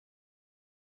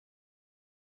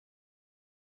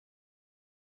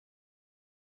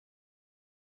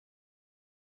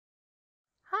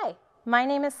Hi, my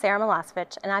name is Sarah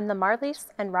Milosevich, and I'm the Marlies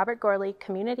and Robert Gorley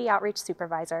Community Outreach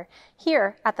Supervisor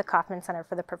here at the Kauffman Center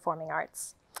for the Performing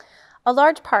Arts. A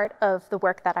large part of the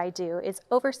work that I do is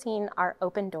overseeing our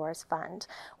Open Doors Fund,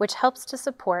 which helps to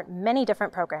support many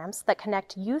different programs that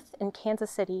connect youth in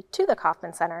Kansas City to the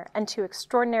Kauffman Center and to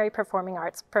extraordinary performing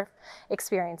arts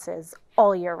experiences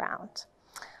all year round.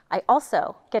 I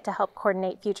also get to help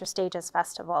coordinate Future Stages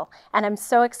Festival, and I'm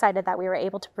so excited that we were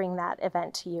able to bring that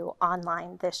event to you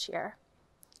online this year.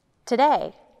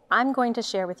 Today, I'm going to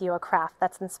share with you a craft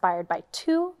that's inspired by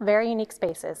two very unique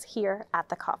spaces here at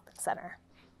the Kauffman Center.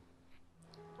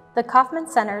 The Kauffman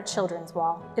Center Children's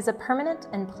Wall is a permanent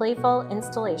and playful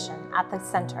installation at the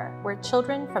center where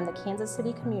children from the Kansas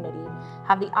City community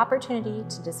have the opportunity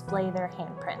to display their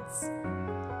handprints.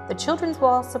 The Children's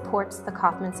Wall supports the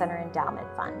Kauffman Center Endowment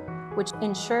Fund, which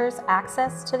ensures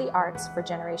access to the arts for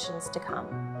generations to come.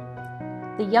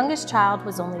 The youngest child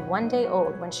was only 1 day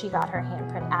old when she got her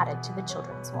handprint added to the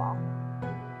Children's Wall.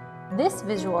 This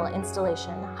visual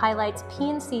installation highlights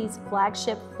PNC's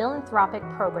flagship philanthropic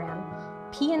program,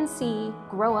 PNC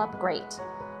Grow Up Great,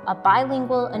 a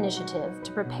bilingual initiative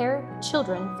to prepare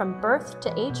children from birth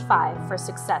to age 5 for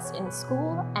success in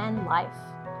school and life.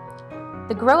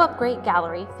 The Grow Up Great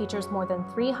Gallery features more than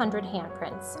 300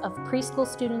 handprints of preschool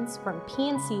students from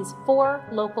PNC's 4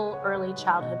 local early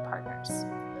childhood partners: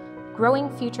 Growing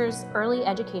Futures Early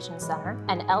Education Center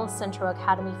and El Centro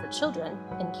Academy for Children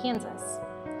in Kansas,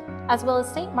 as well as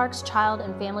St. Mark's Child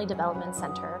and Family Development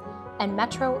Center and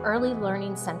Metro Early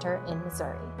Learning Center in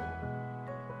Missouri.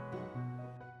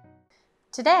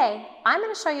 Today, I'm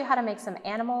going to show you how to make some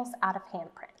animals out of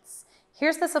handprints.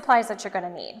 Here's the supplies that you're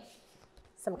going to need: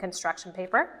 some construction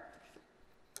paper,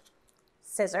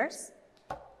 scissors,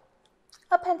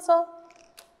 a pencil,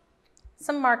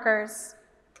 some markers,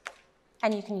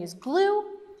 and you can use glue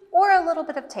or a little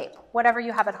bit of tape. Whatever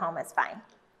you have at home is fine.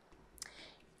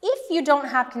 If you don't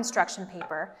have construction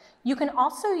paper, you can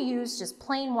also use just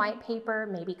plain white paper,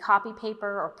 maybe copy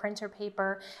paper or printer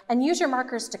paper, and use your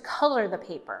markers to color the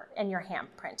paper in your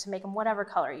handprint to make them whatever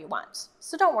color you want.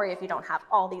 So don't worry if you don't have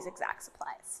all these exact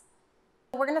supplies.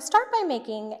 We're going to start by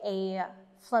making a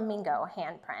flamingo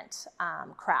handprint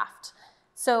craft.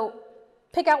 So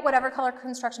pick out whatever color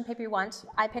construction paper you want.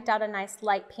 I picked out a nice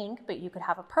light pink, but you could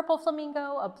have a purple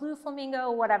flamingo, a blue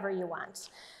flamingo, whatever you want.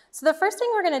 So the first thing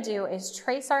we're going to do is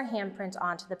trace our handprint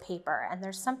onto the paper, and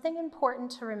there's something important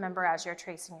to remember as you're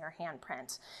tracing your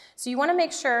handprint. So you want to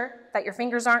make sure that your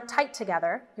fingers aren't tight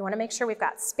together. You want to make sure we've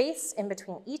got space in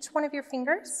between each one of your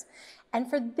fingers. And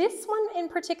for this one in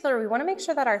particular, we want to make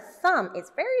sure that our thumb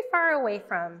is very far away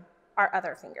from our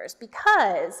other fingers,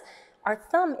 because our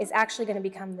thumb is actually going to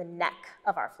become the neck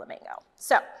of our flamingo.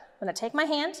 So I'm going to take my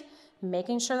hand,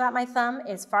 making sure that my thumb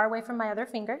is far away from my other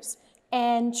fingers,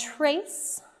 and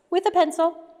trace with a pencil.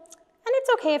 And it's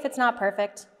okay if it's not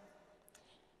perfect,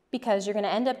 because you're going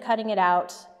to end up cutting it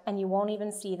out and you won't even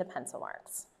see the pencil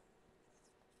marks.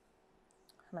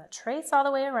 I'm going to trace all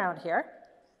the way around here.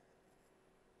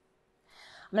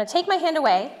 I'm going to take my hand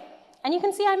away, and you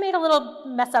can see I made a little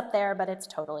mess up there, but it's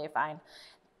totally fine.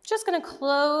 Just going to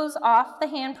close off the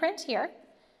handprint here.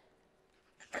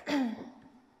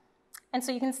 And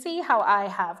so you can see how I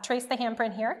have traced the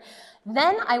handprint here.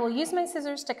 Then I will use my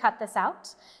scissors to cut this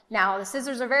out. Now, the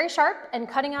scissors are very sharp, and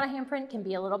cutting out a handprint can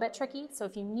be a little bit tricky, so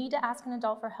if you need to ask an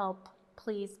adult for help,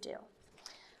 please do.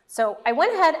 So I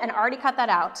went ahead and already cut that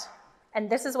out, and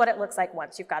this is what it looks like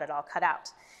once you've got it all cut out.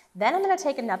 Then I'm going to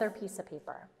take another piece of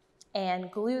paper and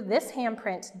glue this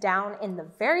handprint down in the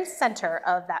very center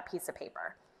of that piece of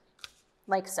paper,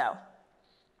 like so.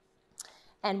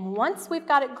 And once we've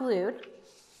got it glued,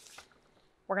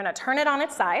 we're going to turn it on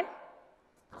its side.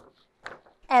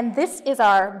 And this is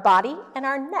our body and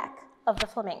our neck of the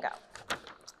flamingo.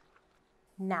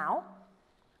 Now,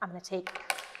 I'm going to take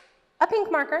a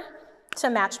pink marker to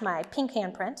match my pink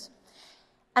handprint,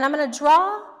 and I'm going to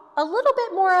draw a little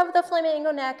bit more of the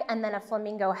flamingo neck and then a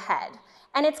flamingo head.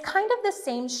 And it's kind of the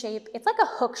same shape. It's like a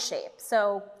hook shape.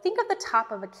 So think of the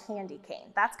top of a candy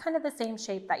cane. That's kind of the same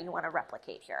shape that you want to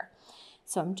replicate here.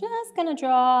 So I'm just going to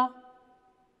draw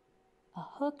a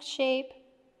hook shape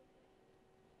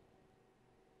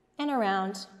and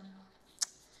around.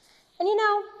 And you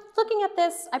know, looking at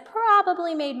this, I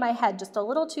probably made my head just a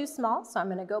little too small, so I'm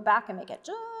going to go back and make it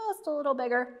just a little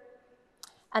bigger.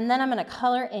 And then I'm going to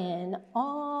color in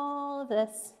all of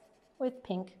this with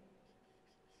pink.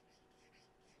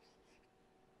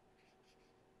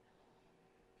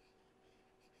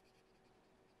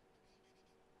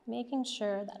 Making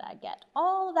sure that I get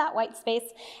all of that white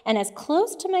space and as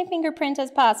close to my fingerprint as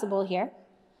possible here.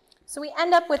 So we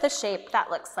end up with a shape that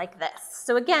looks like this.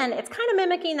 So again, it's kind of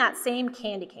mimicking that same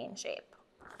candy cane shape.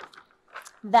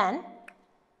 Then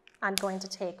I'm going to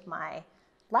take my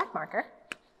black marker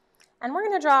and we're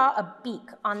going to draw a beak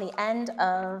on the end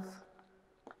of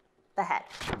the head.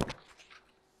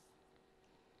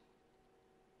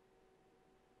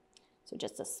 So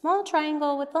just a small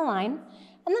triangle with the line,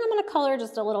 and then I'm going to color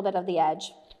just a little bit of the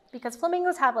edge because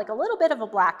flamingos have like a little bit of a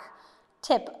black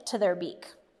tip to their beak.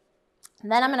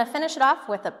 And then I'm going to finish it off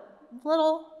with a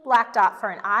little black dot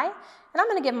for an eye, and I'm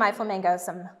going to give my flamingo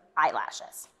some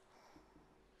eyelashes.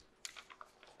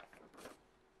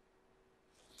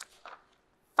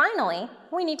 Finally,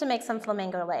 we need to make some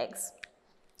flamingo legs.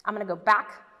 I'm going to go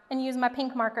back and use my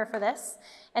pink marker for this.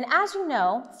 And as you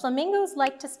know, flamingos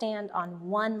like to stand on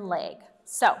one leg.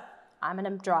 So I'm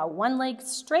going to draw one leg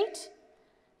straight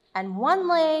and one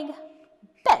leg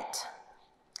bent.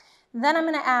 Then I'm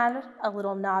going to add a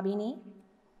little knobby knee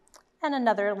and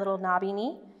another little knobby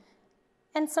knee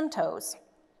and some toes.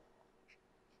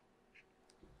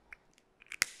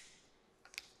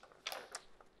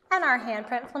 And our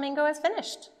handprint flamingo is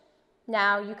finished.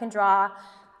 Now you can draw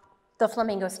the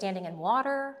flamingo standing in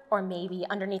water, or maybe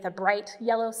underneath a bright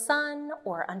yellow sun,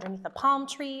 or underneath a palm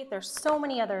tree. There's so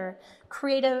many other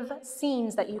creative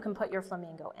scenes that you can put your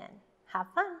flamingo in. Have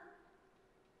fun.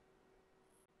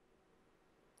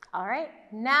 All right,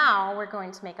 now we're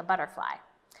going to make a butterfly.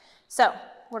 So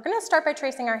we're going to start by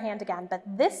tracing our hand again, but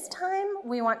this time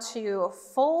we want to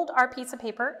fold our piece of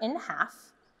paper in half.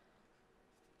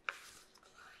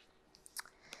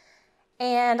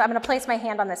 And I'm going to place my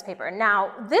hand on this paper.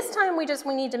 Now, this time we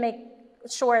need to make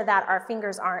sure that our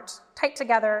fingers aren't tight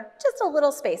together, just a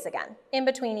little space again, in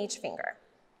between each finger.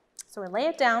 So we'll lay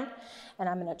it down, and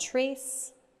I'm going to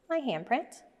trace my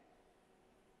handprint.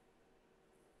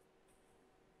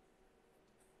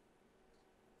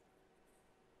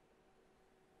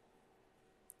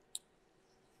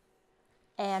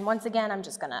 And once again, I'm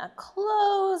just going to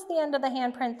close the end of the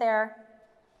handprint there.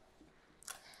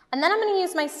 And then I'm going to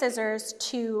use my scissors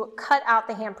to cut out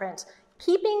the handprint,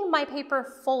 keeping my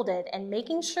paper folded and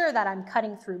making sure that I'm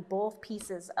cutting through both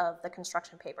pieces of the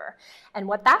construction paper. And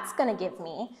what that's going to give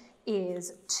me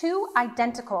is 2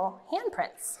 identical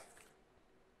handprints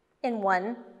in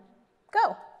one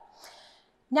go.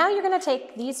 Now you're going to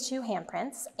take these 2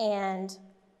 handprints and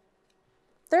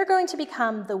they're going to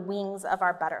become the wings of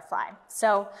our butterfly.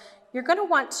 So you're going to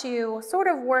want to sort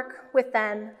of work with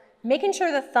them, making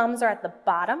sure the thumbs are at the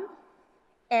bottom,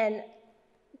 and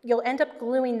you'll end up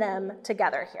gluing them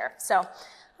together here. So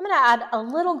I'm going to add a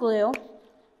little glue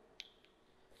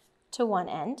to one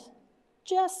end,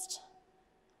 just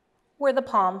where the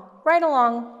palm, right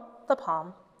along the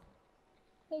palm,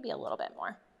 maybe a little bit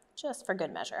more, just for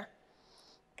good measure.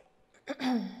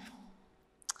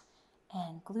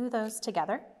 And glue those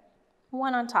together,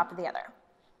 one on top of the other.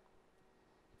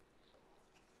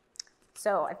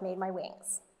 So I've made my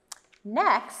wings.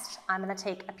 Next, I'm going to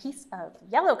take a piece of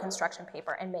yellow construction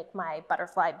paper and make my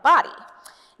butterfly body.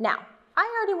 Now, I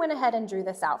already went ahead and drew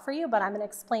this out for you, but I'm going to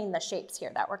explain the shapes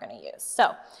here that we're going to use.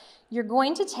 So you're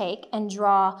going to take and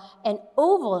draw an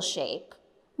oval shape,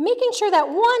 making sure that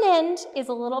one end is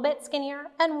a little bit skinnier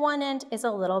and one end is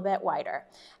a little bit wider.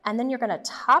 And then you're going to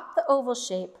top the oval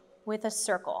shape with a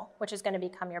circle, which is going to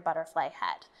become your butterfly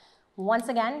head. Once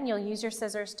again, you'll use your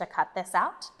scissors to cut this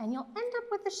out, and you'll end up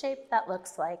with a shape that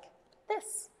looks like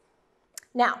this.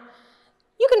 Now,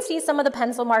 you can see some of the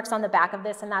pencil marks on the back of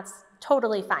this, and that's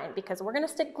totally fine because we're going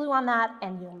to stick glue on that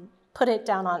and you'll put it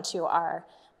down onto our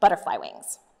butterfly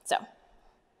wings. So, I'm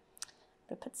going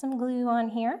to put some glue on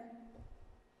here.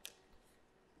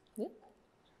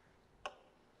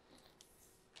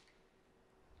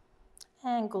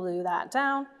 And glue that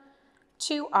down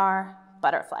to our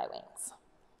butterfly wings.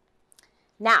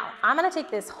 Now, I'm going to take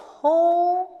this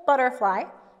whole butterfly,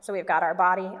 so we've got our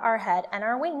body, our head, and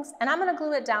our wings, and I'm going to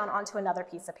glue it down onto another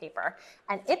piece of paper,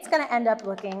 and it's going to end up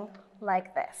looking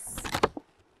like this.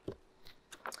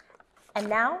 And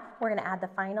now we're going to add the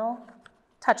final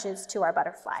touches to our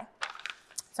butterfly.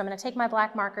 So I'm going to take my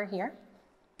black marker here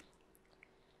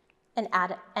and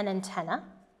add an antenna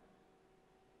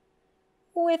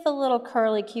with a little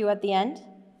curly Q at the end,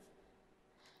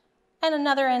 and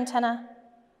another antenna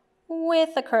with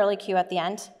a curly Q at the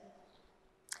end.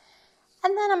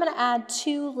 And then I'm going to add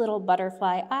 2 little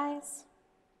butterfly eyes.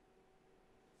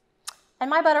 And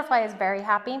my butterfly is very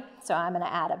happy, so I'm going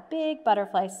to add a big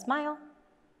butterfly smile.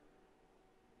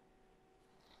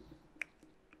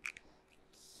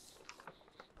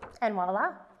 And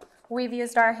voila, we've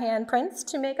used our handprints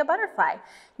to make a butterfly.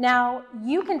 Now,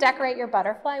 you can decorate your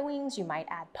butterfly wings. You might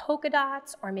add polka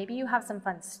dots, or maybe you have some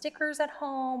fun stickers at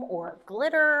home, or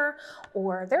glitter,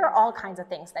 or there are all kinds of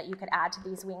things that you could add to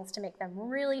these wings to make them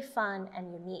really fun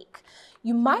and unique.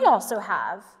 You might also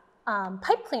have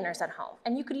pipe cleaners at home,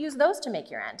 and you could use those to make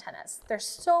your antennas. There's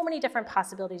so many different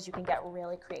possibilities. You can get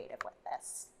really creative with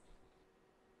this.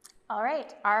 All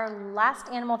right, our last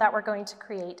animal that we're going to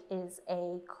create is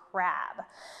a crab.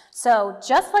 So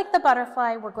just like the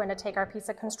butterfly, we're going to take our piece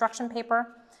of construction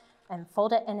paper and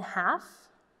fold it in half.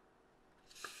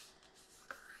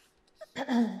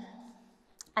 And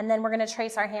then we're going to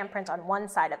trace our handprint on one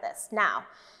side of this. Now,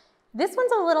 this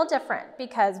one's a little different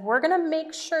because we're going to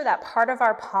make sure that part of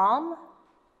our palm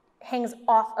hangs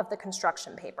off of the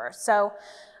construction paper. So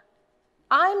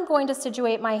I'm going to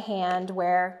situate my hand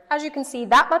where, as you can see,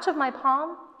 that much of my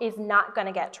palm is not going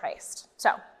to get traced. So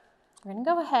we're going to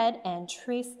go ahead and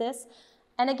trace this.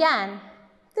 And again,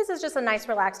 this is just a nice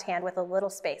relaxed hand with a little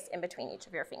space in between each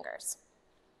of your fingers.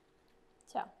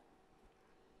 So.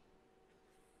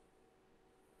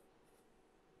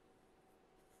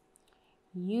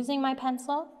 Using my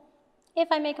pencil, if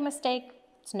I make a mistake,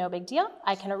 it's no big deal.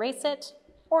 I can erase it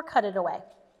or cut it away.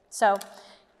 So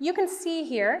you can see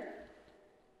here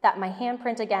that my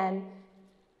handprint, again,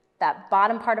 that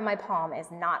bottom part of my palm is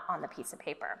not on the piece of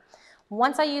paper.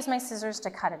 Once I use my scissors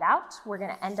to cut it out, we're going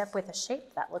to end up with a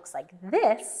shape that looks like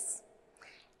this.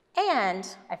 And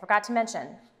I forgot to mention,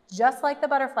 just like the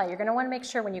butterfly, you're going to want to make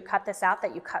sure when you cut this out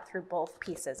that you cut through both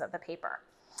pieces of the paper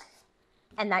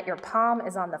and that your palm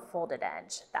is on the folded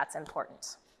edge. That's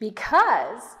important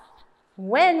because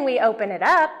when we open it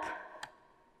up,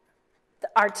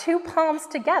 our two palms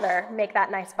together make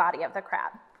that nice body of the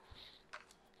crab.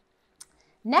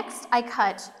 Next, I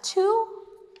cut 2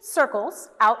 circles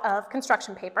out of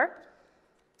construction paper.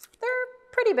 They're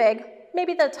pretty big,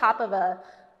 maybe the top of a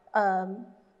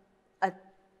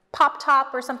pop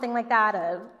top or something like that.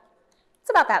 It's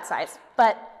about that size,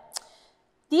 but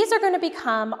these are going to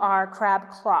become our crab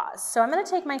claws. So I'm going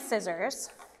to take my scissors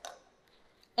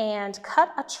and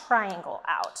cut a triangle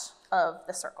out of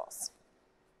the circles.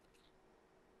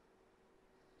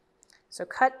 So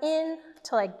cut in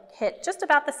till I hit just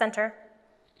about the center.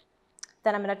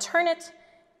 Then I'm going to turn it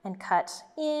and cut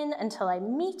in until I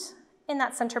meet in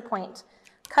that center point,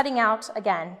 cutting out,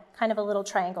 again, kind of a little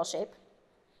triangle shape.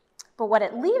 But what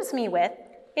it leaves me with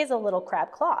is a little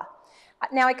crab claw.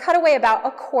 Now I cut away about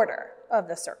 1/4 of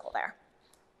the circle there.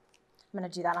 I'm going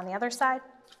to do that on the other side.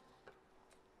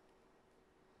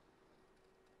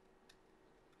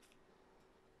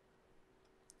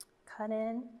 Cut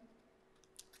in,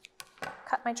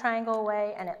 cut my triangle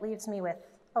away, and it leaves me with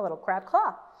a little crab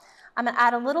claw. I'm going to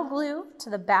add a little glue to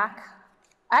the back.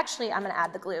 Actually, I'm going to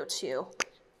add the glue to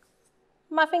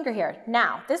my finger here.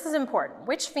 Now, this is important.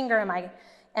 Which finger am I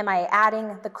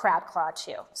adding the crab claw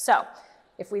to? So,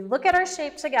 if we look at our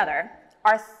shape together,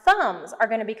 our thumbs are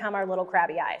going to become our little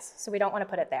crabby eyes, so we don't want to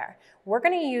put it there. We're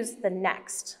going to use the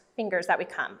next fingers that we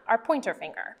come, our pointer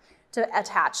finger, to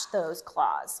attach those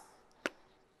claws.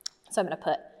 So I'm going to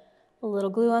put a little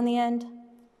glue on the end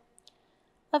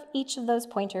of each of those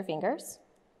pointer fingers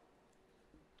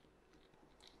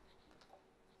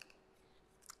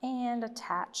and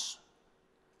attach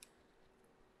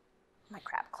my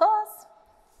crab claws.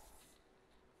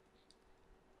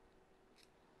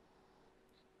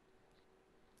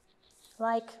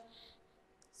 Like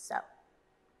so.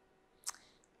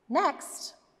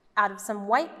 Next, out of some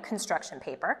white construction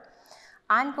paper,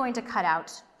 I'm going to cut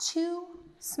out 2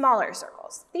 smaller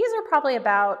circles. These are probably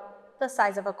about the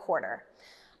size of 1/4.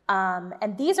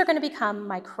 And these are going to become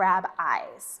my crab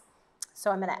eyes.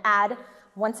 So I'm going to add,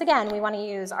 once again, we want to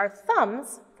use our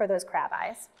thumbs for those crab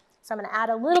eyes. So I'm going to add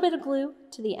a little bit of glue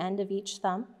to the end of each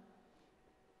thumb.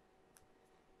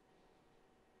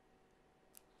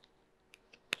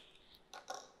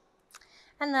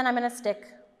 And then I'm going to stick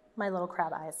my little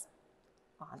crab eyes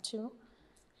onto.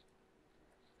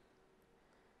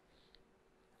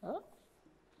 Oh.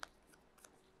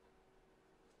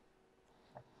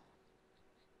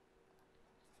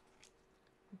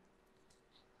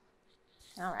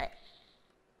 All right,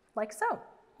 like so.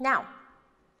 Now,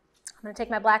 I'm going to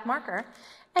take my black marker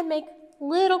and make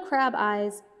little crab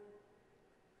eyes,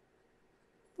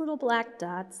 little black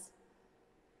dots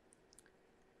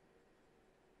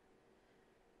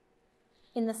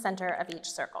in the center of each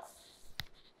circle.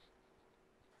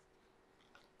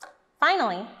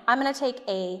 Finally, I'm going to take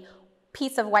a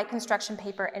piece of white construction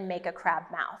paper and make a crab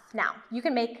mouth. Now, you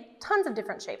can make tons of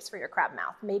different shapes for your crab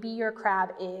mouth. Maybe your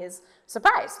crab is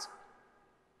surprised,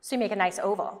 so you make a nice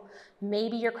oval.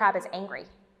 Maybe your crab is angry,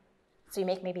 So you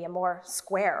make maybe a more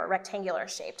square or rectangular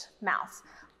shaped mouth.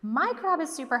 My crab is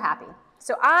super happy.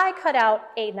 So I cut out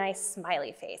a nice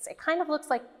smiley face. It kind of looks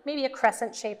like maybe a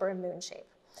crescent shape or a moon shape.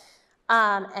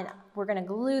 And we're gonna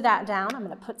glue that down. I'm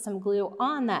gonna put some glue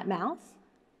on that mouth.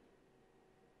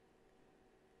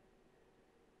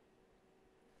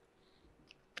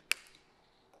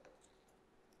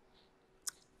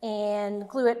 And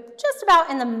glue it just about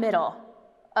in the middle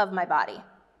of my body.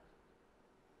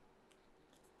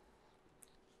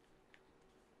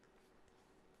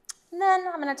 And then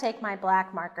I'm gonna take my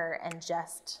black marker and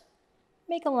just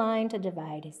make a line to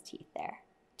divide his teeth there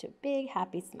to a big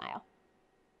happy smile.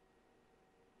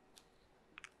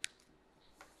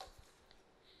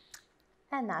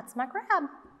 And that's my crab.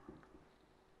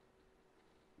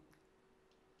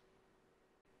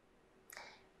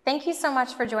 Thank you so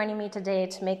much for joining me today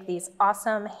to make these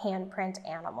awesome handprint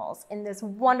animals in this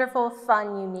wonderful,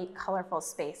 fun, unique, colorful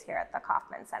space here at the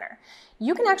Kauffman Center.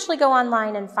 You can actually go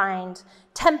online and find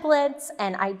templates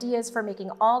and ideas for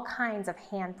making all kinds of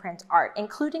handprint art,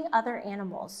 including other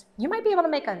animals. You might be able to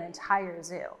make an entire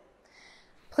zoo.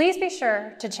 Please be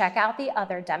sure to check out the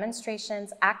other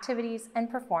demonstrations, activities,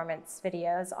 and performance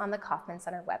videos on the Kauffman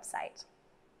Center website.